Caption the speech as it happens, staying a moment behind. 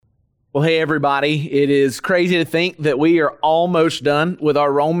Well, hey, everybody. It is crazy to think that we are almost done with our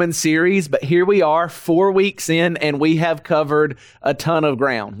Romans series, but here we are 4 weeks in, and we have covered a ton of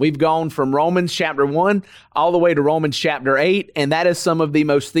ground. We've gone from Romans chapter 1 all the way to Romans chapter 8, and that is some of the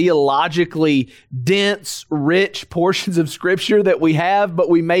most theologically dense, rich portions of Scripture that we have, but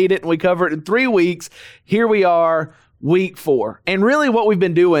we made it and we covered it in 3 weeks. Here we are, week 4. And really what we've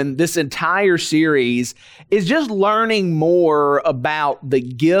been doing this entire series is just learning more about the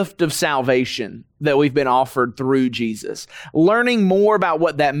gift of salvation that we've been offered through Jesus. Learning more about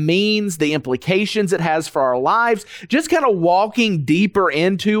what that means, the implications it has for our lives, just kind of walking deeper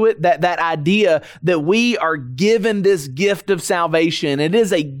into it, that idea that we are given this gift of salvation. It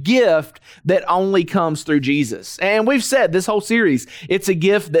is a gift that only comes through Jesus. And we've said this whole series, it's a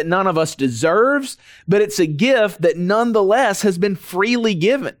gift that none of us deserves, but it's a gift that nonetheless has been freely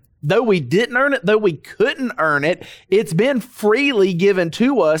given. Though we didn't earn it, though we couldn't earn it, it's been freely given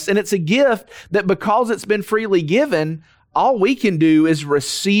to us. And it's a gift that because it's been freely given, all we can do is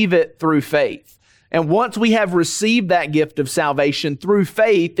receive it through faith. And once we have received that gift of salvation through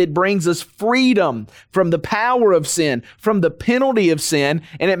faith, it brings us freedom from the power of sin, from the penalty of sin,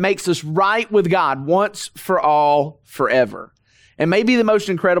 and it makes us right with God once for all, forever. And maybe the most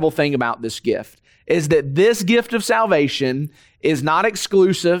incredible thing about this gift is that this gift of salvation is not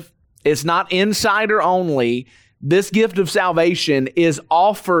exclusive. It's not insider only. This gift of salvation is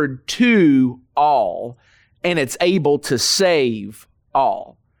offered to all, and it's able to save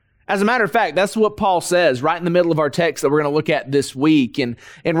all. As a matter of fact, that's what Paul says right in the middle of our text that we're going to look at this week. And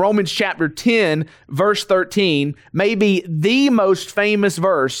in Romans chapter 10, verse 13, maybe the most famous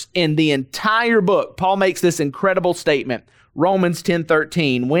verse in the entire book, Paul makes this incredible statement, Romans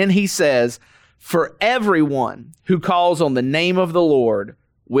 10:13, when he says, "For everyone who calls on the name of the Lord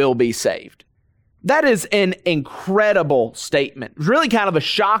will be saved." That is an incredible statement. It's really kind of a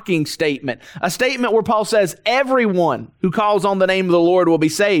shocking statement. A statement where Paul says everyone who calls on the name of the Lord will be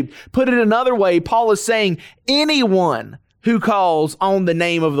saved. Put it another way, Paul is saying anyone who calls on the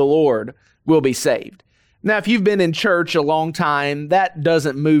name of the Lord will be saved. Now, if you've been in church a long time, that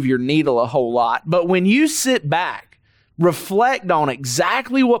doesn't move your needle a whole lot. But when you sit back, reflect on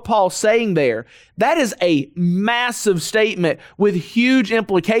exactly what Paul's saying there, that is a massive statement with huge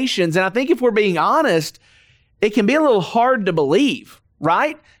implications. And I think if we're being honest, it can be a little hard to believe,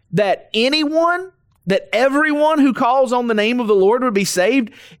 right? That everyone who calls on the name of the Lord would be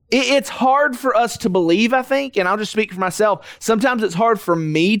saved. It's hard for us to believe, I think, and I'll just speak for myself. Sometimes it's hard for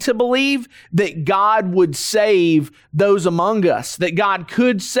me to believe that God would save those among us, that God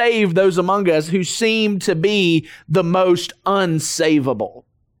could save those among us who seem to be the most unsavable,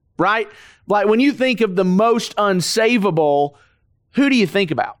 right? Like when you think of the most unsavable, who do you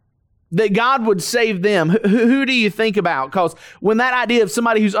think about? That God would save them. Who do you think about? Because when that idea of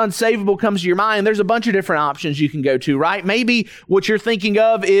somebody who's unsavable comes to your mind, there's a bunch of different options you can go to, right? Maybe what you're thinking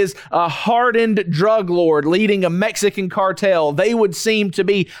of is a hardened drug lord leading a Mexican cartel. They would seem to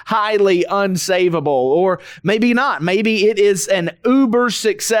be highly unsavable. Or maybe not. Maybe it is an uber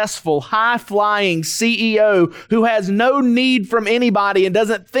successful, high-flying CEO who has no need from anybody and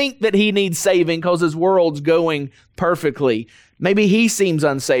doesn't think that he needs saving because his world's going perfectly. Maybe he seems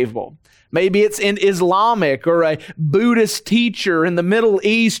unsavable. Maybe it's an Islamic or a Buddhist teacher in the Middle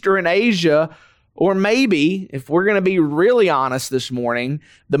East or in Asia. Or maybe, if we're going to be really honest this morning,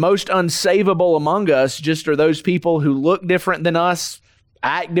 the most unsavable among us just are those people who look different than us,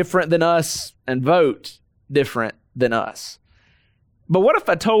 act different than us, and vote different than us. But what if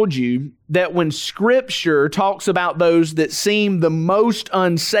I told you that when Scripture talks about those that seem the most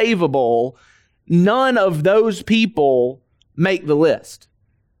unsavable, none of those people make the list?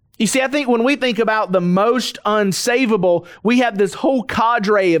 You see, I think when we think about the most unsavable, we have this whole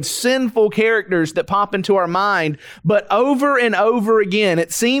cadre of sinful characters that pop into our mind. But over and over again,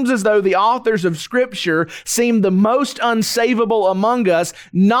 it seems as though the authors of Scripture seem the most unsavable among us,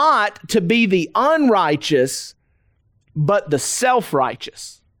 not to be the unrighteous, but the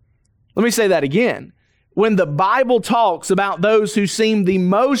self-righteous. Let me say that again. When the Bible talks about those who seem the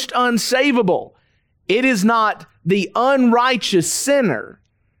most unsavable, it is not the unrighteous sinner,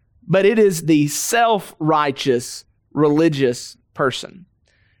 but it is the self-righteous religious person.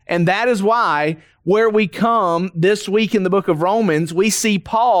 And that is why where we come this week in the book of Romans, we see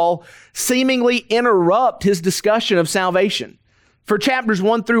Paul seemingly interrupt his discussion of salvation. For chapters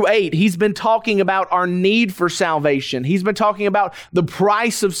 1 through 8, he's been talking about our need for salvation. He's been talking about the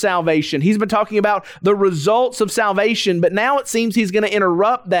price of salvation. He's been talking about the results of salvation. But now it seems he's going to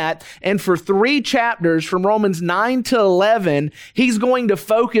interrupt that. And for 3 chapters, from Romans 9 to 11, he's going to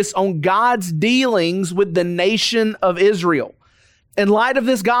focus on God's dealings with the nation of Israel. In light of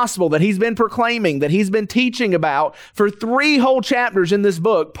this gospel that he's been proclaiming, that he's been teaching about for 3 whole chapters in this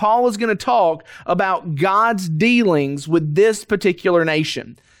book, Paul is going to talk about God's dealings with this particular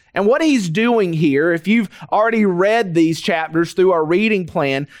nation. And what he's doing here, if you've already read these chapters through our reading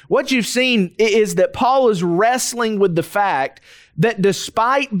plan, what you've seen is that Paul is wrestling with the fact that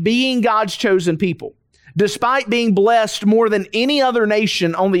despite being God's chosen people, despite being blessed more than any other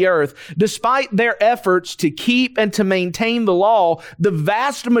nation on the earth, despite their efforts to keep and to maintain the law, the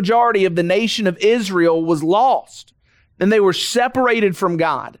vast majority of the nation of Israel was lost. And they were separated from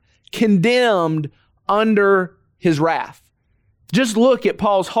God, condemned under his wrath. Just look at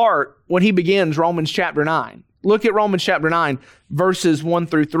Paul's heart when he begins Romans chapter 9. Look at Romans chapter 9, verses 1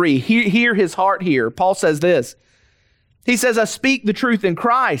 through 3. Hear his heart here. Paul says this. He says, I speak the truth in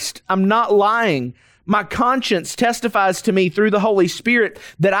Christ. I'm not lying. My conscience testifies to me through the Holy Spirit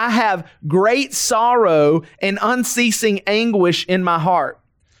that I have great sorrow and unceasing anguish in my heart.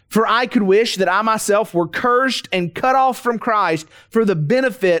 For I could wish that I myself were cursed and cut off from Christ for the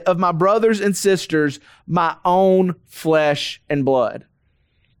benefit of my brothers and sisters, my own flesh and blood.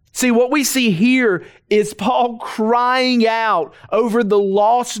 See, what we see here is Paul crying out over the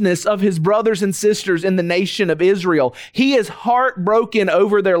lostness of his brothers and sisters in the nation of Israel. He is heartbroken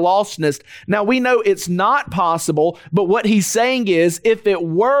over their lostness. Now, we know it's not possible, but what he's saying is, if it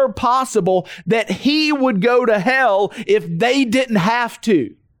were possible, that he would go to hell if they didn't have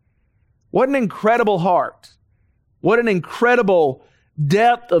to. What an incredible heart. What an incredible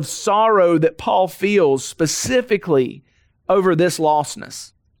depth of sorrow that Paul feels specifically over this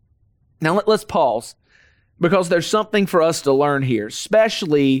lostness. Now let's pause, because there's something for us to learn here,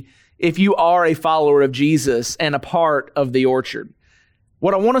 especially if you are a follower of Jesus and a part of the orchard.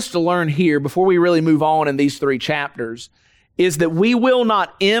 What I want us to learn here before we really move on in these 3 chapters is that we will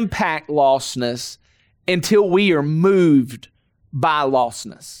not impact lostness until we are moved by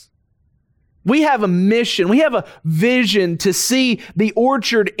lostness. We have a mission, we have a vision to see the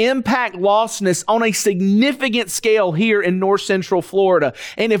orchard impact lostness on a significant scale here in North Central Florida.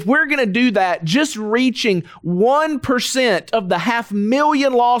 And if we're going to do that, just reaching 1% of the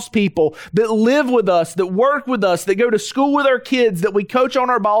 500,000 lost people that live with us, that work with us, that go to school with our kids, that we coach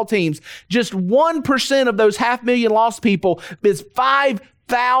on our ball teams, just 1% of those 500,000 lost people is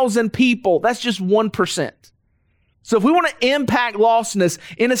 5,000 people. That's just 1%. So if we want to impact lostness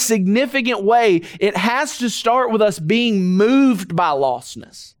in a significant way, it has to start with us being moved by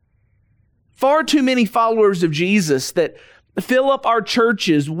lostness. Far too many followers of Jesus that fill up our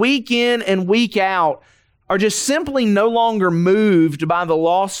churches week in and week out are just simply no longer moved by the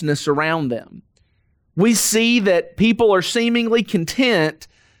lostness around them. We see that people are seemingly content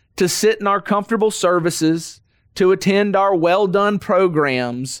to sit in our comfortable services, to attend our well-done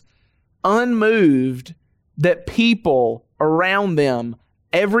programs, unmoved that people around them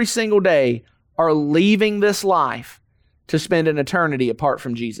every single day are leaving this life to spend an eternity apart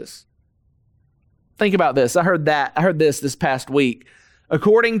from Jesus. Think about this. I heard this past week.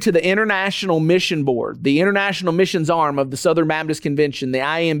 According to the International Mission Board, the international missions arm of the Southern Baptist Convention, the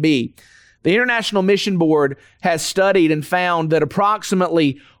IMB, the International Mission Board has studied and found that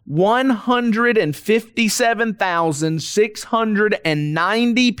approximately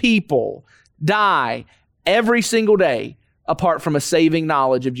 157,690 people die every single day apart from a saving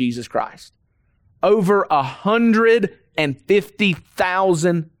knowledge of Jesus Christ. Over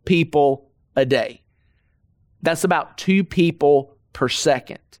 150,000 people a day. That's about 2 people per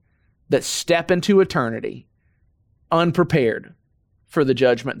second that step into eternity unprepared for the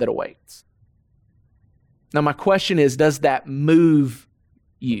judgment that awaits. Now, my question is, does that move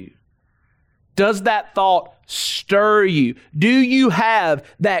you? Does that thought stir you? Do you have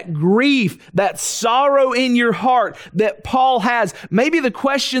that grief, that sorrow in your heart that Paul has? Maybe the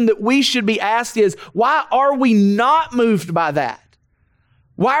question that we should be asked is, why are we not moved by that?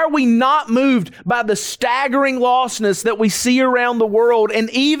 Why are we not moved by the staggering lostness that we see around the world and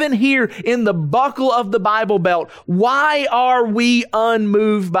even here in the buckle of the Bible Belt? Why are we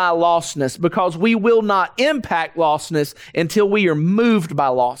unmoved by lostness? Because we will not impact lostness until we are moved by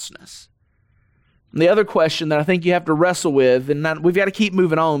lostness. And the other question that I think you have to wrestle with, and we've got to keep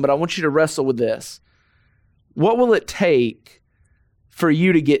moving on, but I want you to wrestle with this. What will it take for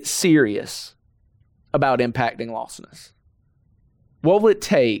you to get serious about impacting lostness? What will it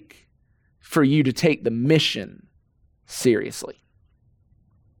take for you to take the mission seriously?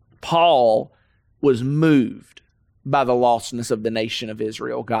 Paul was moved by the lostness of the nation of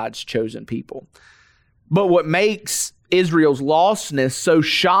Israel, God's chosen people. But what makes Israel's lostness so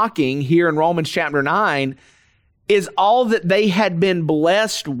shocking here in Romans chapter 9 is all that they had been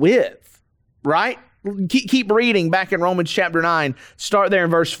blessed with, right? Keep reading back in Romans chapter 9. Start there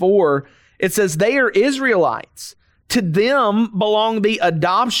in verse 4. It says, they are Israelites. To them belong the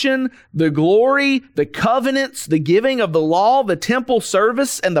adoption, the glory, the covenants, the giving of the law, the temple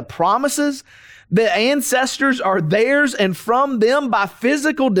service, and the promises. The ancestors are theirs, and from them by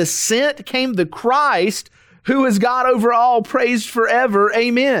physical descent came the Christ, who is God over all, praised forever.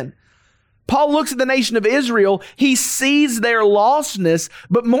 Amen. Paul looks at the nation of Israel. He sees their lostness,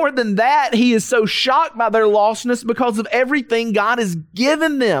 but more than that, he is so shocked by their lostness because of everything God has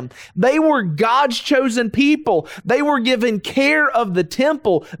given them. They were God's chosen people. They were given care of the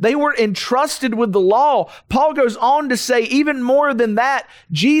temple. They were entrusted with the law. Paul goes on to say, even more than that,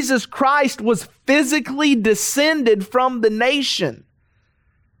 Jesus Christ was physically descended from the nation.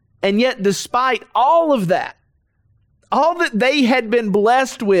 And yet, despite all of that, all that they had been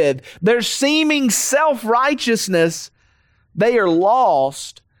blessed with, their seeming self-righteousness, they are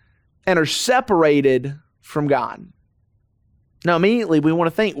lost and are separated from God. Now, immediately we want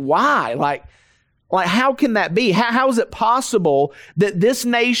to think, why? Like how can that be? How is it possible that this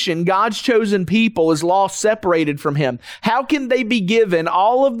nation, God's chosen people, is lost, separated from Him? How can they be given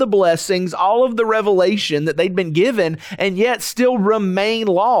all of the blessings, all of the revelation that they'd been given, and yet still remain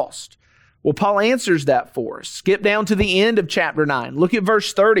lost? Well, Paul answers that for us. Skip down to the end of chapter 9. Look at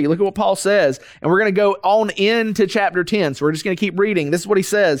verse 30. Look at what Paul says. And we're going to go on into chapter 10. So we're just going to keep reading. This is what he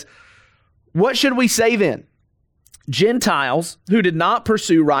says. What should we say then? Gentiles who did not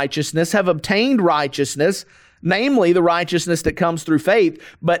pursue righteousness have obtained righteousness, namely the righteousness that comes through faith.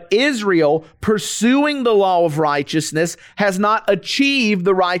 But Israel, pursuing the law of righteousness, has not achieved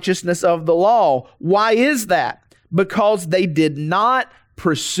the righteousness of the law. Why is that? Because they did not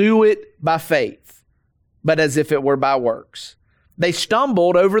pursue it by faith, but as if it were by works. They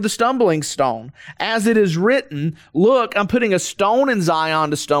stumbled over the stumbling stone. As it is written, look, I'm putting a stone in Zion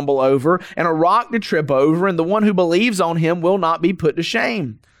to stumble over and a rock to trip over, and the one who believes on him will not be put to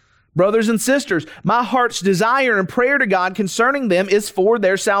shame. Brothers and sisters, my heart's desire and prayer to God concerning them is for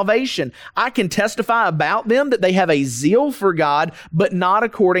their salvation. I can testify about them that they have a zeal for God, but not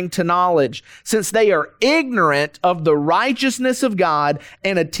according to knowledge. Since they are ignorant of the righteousness of God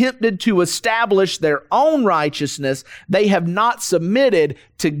and attempted to establish their own righteousness, they have not submitted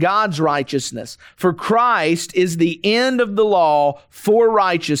to God's righteousness. For Christ is the end of the law for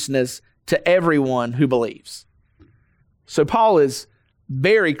righteousness to everyone who believes. So Paul is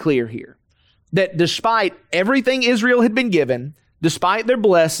very clear here that despite everything Israel had been given, despite their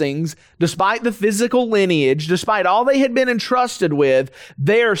blessings, despite the physical lineage, despite all they had been entrusted with,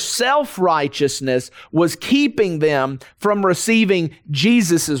 their self-righteousness was keeping them from receiving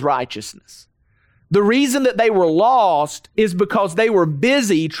Jesus' righteousness. The reason that they were lost is because they were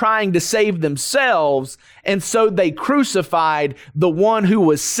busy trying to save themselves, and so they crucified the one who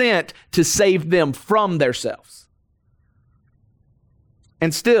was sent to save them from themselves.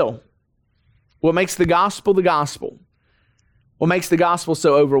 And still, what makes the gospel, what makes the gospel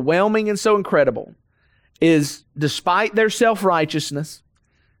so overwhelming and so incredible is despite their self-righteousness,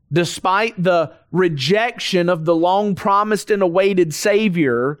 despite the rejection of the long-promised and awaited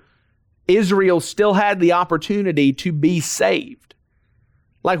Savior, Israel still had the opportunity to be saved.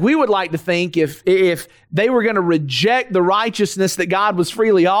 Like we would like to think if they were going to reject the righteousness that God was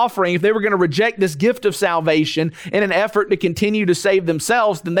freely offering, if they were going to reject this gift of salvation in an effort to continue to save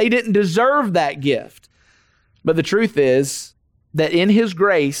themselves, then they didn't deserve that gift. But the truth is that in His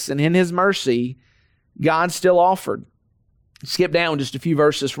grace and in His mercy, God still offered. Skip down just a few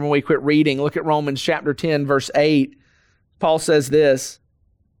verses from when we quit reading. Look at Romans chapter 10, verse 8. Paul says this.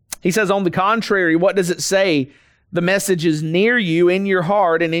 He says, on the contrary, what does it say? The message is near you, in your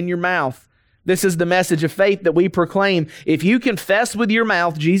heart and in your mouth. This is the message of faith that we proclaim. If you confess with your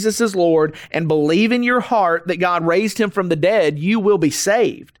mouth Jesus is Lord and believe in your heart that God raised Him from the dead, you will be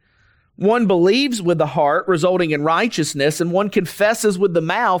saved. One believes with the heart, resulting in righteousness, and one confesses with the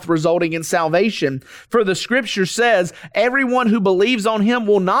mouth, resulting in salvation. For the Scripture says, everyone who believes on Him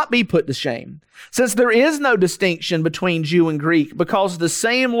will not be put to shame. Since there is no distinction between Jew and Greek, because the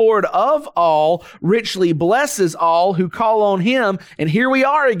same Lord of all richly blesses all who call on Him. And here we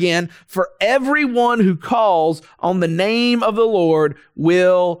are again, for everyone who calls on the name of the Lord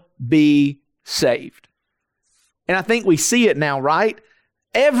will be saved. And I think we see it now, right?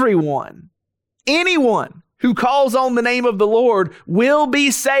 Everyone, anyone who calls on the name of the Lord will be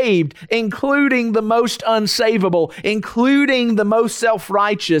saved, including the most unsavable, including the most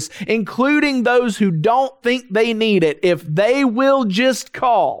self-righteous, including those who don't think they need it. If they will just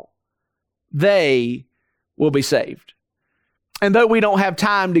call, they will be saved. And though we don't have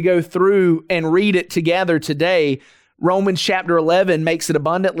time to go through and read it together today, Romans chapter 11 makes it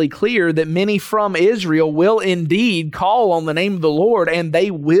abundantly clear that many from Israel will indeed call on the name of the Lord and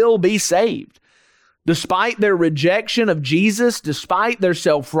they will be saved. Despite their rejection of Jesus, despite their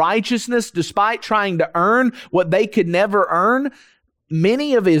self-righteousness, despite trying to earn what they could never earn,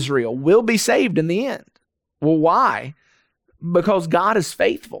 many of Israel will be saved in the end. Well, why? Because God is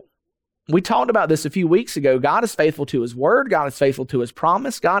faithful. We talked about this a few weeks ago. God is faithful to His word. God is faithful to His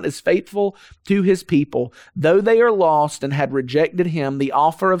promise. God is faithful to His people. Though they are lost and had rejected Him, the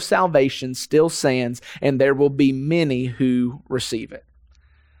offer of salvation still stands, and there will be many who receive it.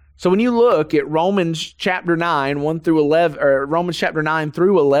 So when you look at Romans chapter 9, 1 through 11, or Romans chapter 9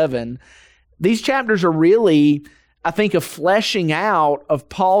 through 11, these chapters are really, I think, a fleshing out of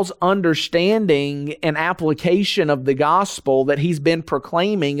Paul's understanding and application of the gospel that he's been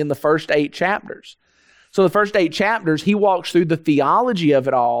proclaiming in the first 8 chapters. So the first 8 chapters, he walks through the theology of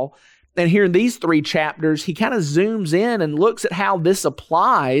it all. And here in these 3 chapters, he kind of zooms in and looks at how this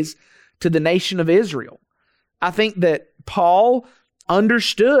applies to the nation of Israel. I think that Paul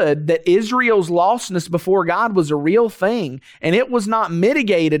understood that Israel's lostness before God was a real thing, and it was not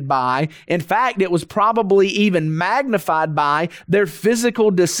mitigated by, in fact, it was probably even magnified by their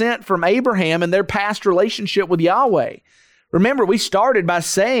physical descent from Abraham and their past relationship with Yahweh. Remember, we started by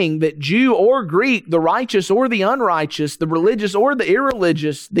saying that Jew or Greek, the righteous or the unrighteous, the religious or the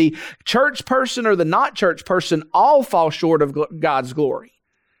irreligious, the church person or the not church person, all fall short of God's glory.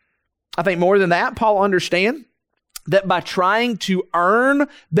 I think more than that, Paul understands that by trying to earn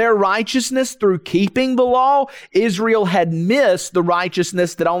their righteousness through keeping the law, Israel had missed the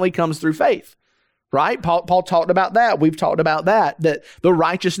righteousness that only comes through faith. Right? Paul talked about that. We've talked about that the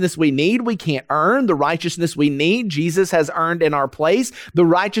righteousness we need, we can't earn. The righteousness we need, Jesus has earned in our place. The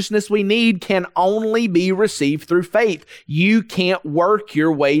righteousness we need can only be received through faith. You can't work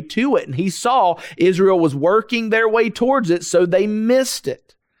your way to it. And he saw Israel was working their way towards it, so they missed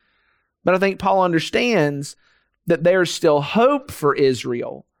it. But I think Paul understands that there's still hope for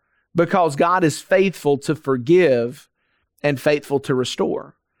Israel because God is faithful to forgive and faithful to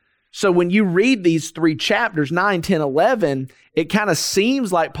restore. So when you read these 3 chapters, 9, 10, 11, it kind of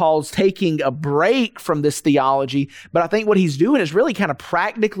seems like Paul's taking a break from this theology, but I think what he's doing is really kind of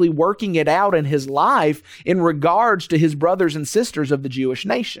practically working it out in his life in regards to his brothers and sisters of the Jewish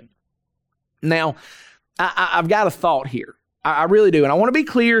nation. Now, I've got a thought here. I really do. And I want to be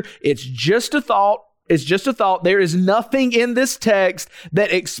clear, it's just a thought. It's just a thought. There is nothing in this text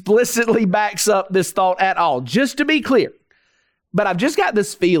that explicitly backs up this thought at all, just to be clear. But I've just got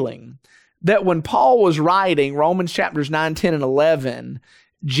this feeling that when Paul was writing Romans chapters 9, 10, and 11,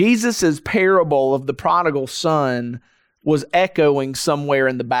 Jesus' parable of the prodigal son was echoing somewhere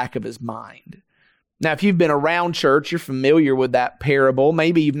in the back of his mind. Now, if you've been around church, you're familiar with that parable.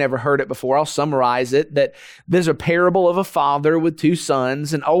 Maybe you've never heard it before. I'll summarize it. That there's a parable of a father with 2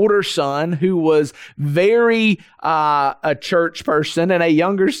 sons, an older son who was very a church person and a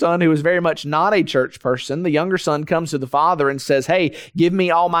younger son who was very much not a church person. The younger son comes to the father and says, hey, give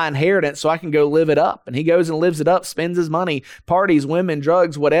me all my inheritance so I can go live it up. And he goes and lives it up, spends his money, parties, women,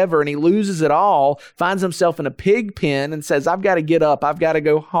 drugs, whatever, and he loses it all, finds himself in a pig pen and says, I've got to get up. I've got to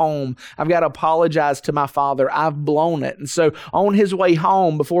go home. I've got to apologize to my father. I've blown it. And so on his way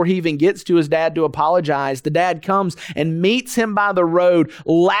home, before he even gets to his dad to apologize, the dad comes and meets him by the road,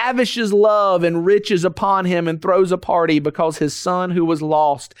 lavishes love and riches upon him, and throws a party because his son who was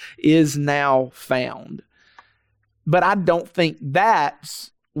lost is now found. But I don't think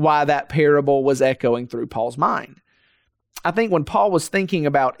that's why that parable was echoing through Paul's mind. I think when Paul was thinking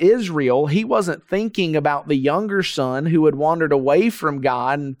about Israel, he wasn't thinking about the younger son who had wandered away from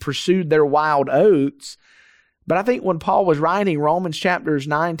God and pursued their wild oats. But I think when Paul was writing Romans chapters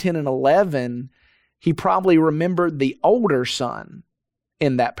 9, 10, and 11, he probably remembered the older son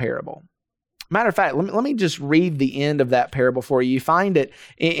in that parable. Matter of fact, let me just read the end of that parable for you. You find it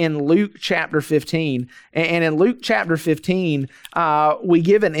in Luke chapter 15. And in Luke chapter 15, we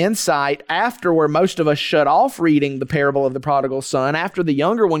give an insight after where most of us shut off reading the parable of the prodigal son. After the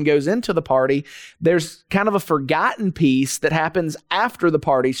younger one goes into the party, there's kind of a forgotten piece that happens after the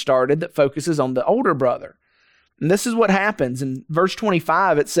party started that focuses on the older brother. And this is what happens. In verse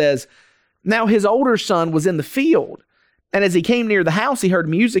 25, it says, now his older son was in the field. And as he came near the house, he heard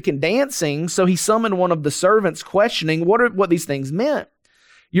music and dancing. So he summoned one of the servants, questioning what these things meant.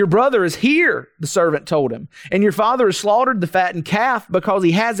 Your brother is here, the servant told him, and your father has slaughtered the fattened calf because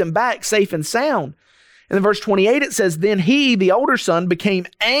he has him back safe and sound. And in verse 28, it says, then he, the older son, became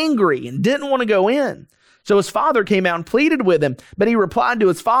angry and didn't want to go in. So his father came out and pleaded with him, but he replied to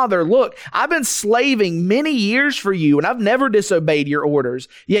his father, look, I've been slaving many years for you, and I've never disobeyed your orders.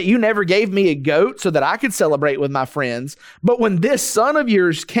 Yet you never gave me a goat so that I could celebrate with my friends. But when this son of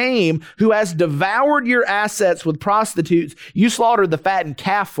yours came, who has devoured your assets with prostitutes, you slaughtered the fattened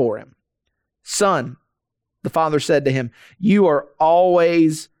calf for him. Son, the father said to him, you are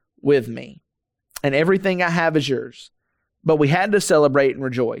always with me, and everything I have is yours. But we had to celebrate and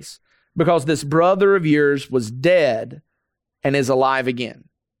rejoice, because this brother of yours was dead and is alive again.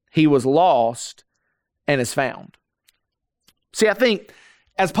 He was lost and is found. See, I think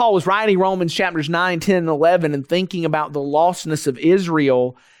as Paul was writing Romans chapters 9, 10, and 11 and thinking about the lostness of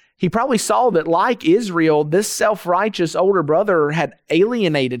Israel, he probably saw that like Israel, this self-righteous older brother had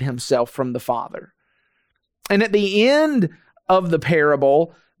alienated himself from the father. And at the end of the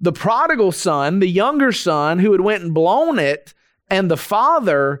parable, the prodigal son, the younger son who had went and blown it, and the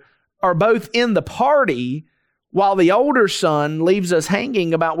father are both in the party, while the older son leaves us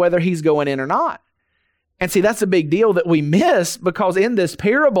hanging about whether he's going in or not. And see, that's a big deal that we miss, because in this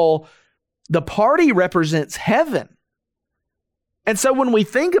parable, the party represents heaven. And so when we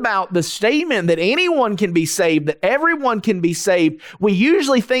think about the statement that anyone can be saved, that everyone can be saved, we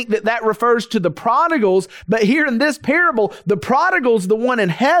usually think that that refers to the prodigals. But here in this parable, the prodigal's the one in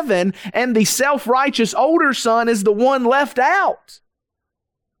heaven, and the self-righteous older son is the one left out.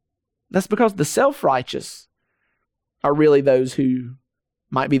 That's because the self-righteous are really those who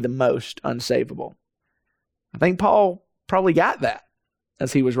might be the most unsavable. I think Paul probably got that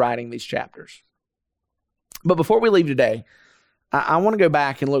as he was writing these chapters. But before we leave today, I want to go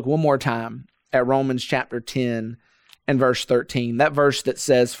back and look one more time at Romans chapter 10 and verse 13. That verse that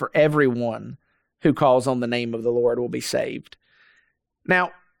says, for everyone who calls on the name of the Lord will be saved.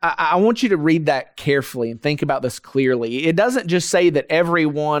 Now, I want you to read that carefully and think about this clearly. It doesn't just say that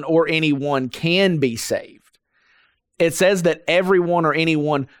everyone or anyone can be saved. It says that everyone or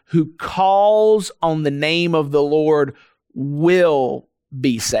anyone who calls on the name of the Lord will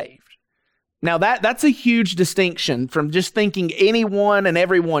be saved. Now that's a huge distinction from just thinking anyone and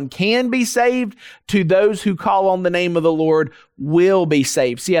everyone can be saved to those who call on the name of the Lord will be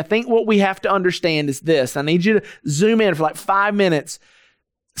saved. See, I think what we have to understand is this. I need you to zoom in for like 5 minutes.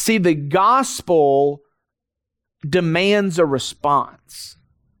 See, the gospel demands a response.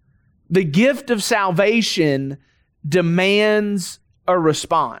 The gift of salvation demands a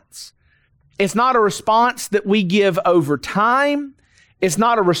response. It's not a response that we give over time. It's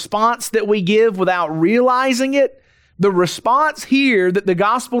not a response that we give without realizing it. The response here that the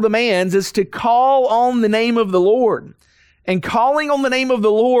gospel demands is to call on the name of the Lord. And calling on the name of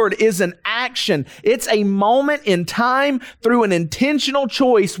the Lord is an action. It's a moment in time through an intentional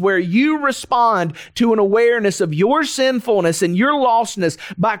choice where you respond to an awareness of your sinfulness and your lostness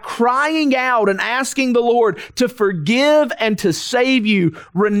by crying out and asking the Lord to forgive and to save you,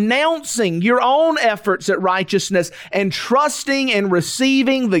 renouncing your own efforts at righteousness and trusting and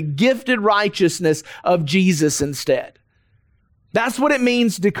receiving the gifted righteousness of Jesus instead. That's what it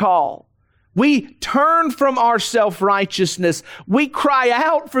means to call. We turn from our self-righteousness. We cry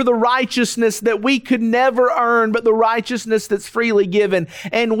out for the righteousness that we could never earn, but the righteousness that's freely given.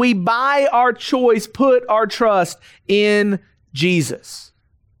 And we, by our choice, put our trust in Jesus.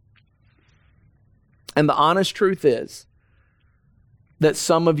 And the honest truth is that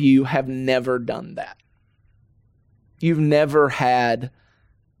some of you have never done that. You've never had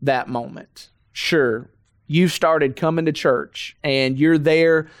that moment. Sure, you've started coming to church and you're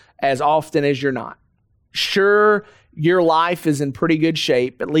there as often as you're not. Sure, your life is in pretty good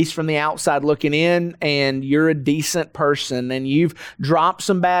shape, at least from the outside looking in, and you're a decent person, and you've dropped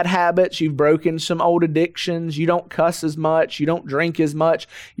some bad habits, you've broken some old addictions, you don't cuss as much, you don't drink as much,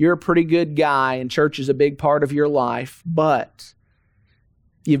 you're a pretty good guy, and church is a big part of your life, but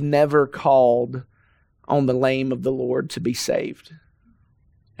you've never called on the name of the Lord to be saved.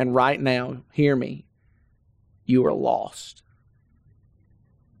 And right now, hear me, you are lost.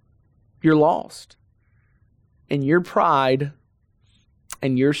 You're lost. And your pride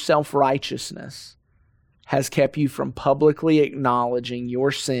and your self-righteousness has kept you from publicly acknowledging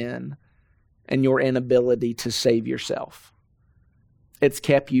your sin and your inability to save yourself. It's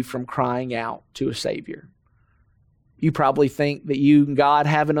kept you from crying out to a Savior. You probably think that you and God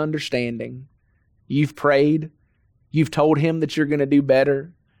have an understanding. You've prayed. You've told Him that you're going to do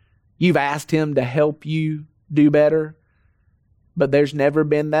better. You've asked Him to help you do better. But there's never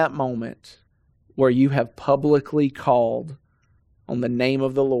been that moment where you have publicly called on the name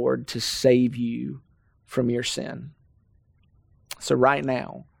of the Lord to save you from your sin. So right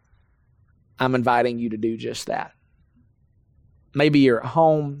now, I'm inviting you to do just that. Maybe you're at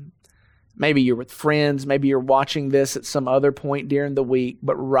home, Maybe you're with friends. Maybe you're watching this at some other point during the week.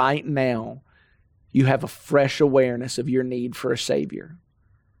 But right now, you have a fresh awareness of your need for a Savior.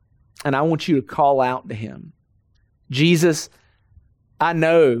 And I want you to call out to Him. Jesus, I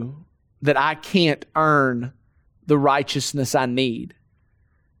know that I can't earn the righteousness I need.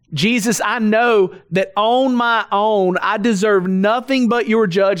 Jesus, I know that on my own, I deserve nothing but your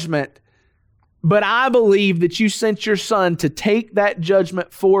judgment. But I believe that you sent your Son to take that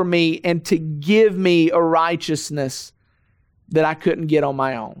judgment for me and to give me a righteousness that I couldn't get on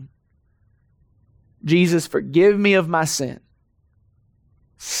my own. Jesus, forgive me of my sin.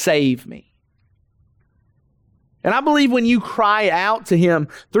 Save me. And I believe when you cry out to Him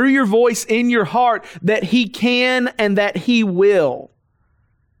through your voice in your heart that He can and that He will.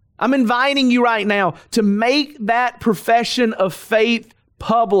 I'm inviting you right now to make that profession of faith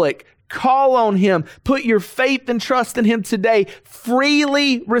public. Call on Him. Put your faith and trust in Him today.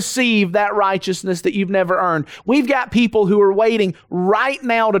 Freely receive that righteousness that you've never earned. We've got people who are waiting right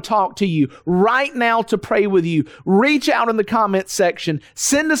now to talk to you, right now to pray with you. Reach out in the comments section.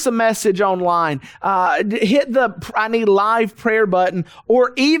 Send us a message online. Hit the I need live prayer button,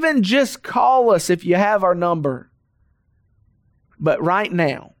 or even just call us if you have our number. But right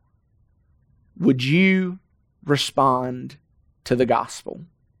now, would you respond to the gospel?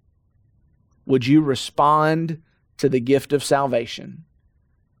 Would you respond to the gift of salvation?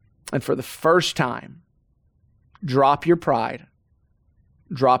 And for the first time, drop your pride,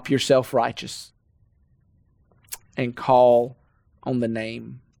 drop your self-righteous, and call on the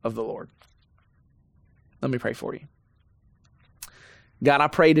name of the Lord. Let me pray for you. God, I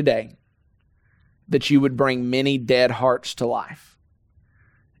pray today that you would bring many dead hearts to life,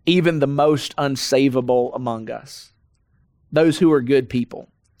 even the most unsavable among us, those who are good people,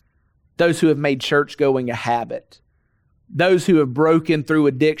 those who have made church going a habit, those who have broken through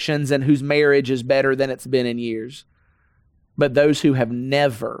addictions and whose marriage is better than it's been in years, but those who have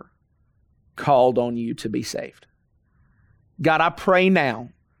never called on you to be saved. God, I pray now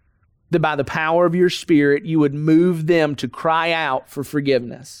that by the power of your Spirit, you would move them to cry out for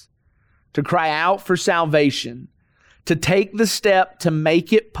forgiveness, to cry out for salvation, to take the step to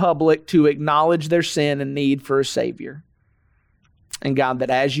make it public, to acknowledge their sin and need for a Savior. And God,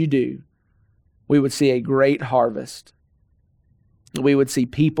 that as you do, we would see a great harvest. We would see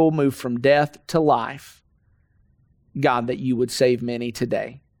people move from death to life. God, that you would save many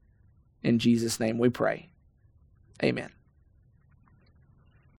today. In Jesus' name we pray. Amen.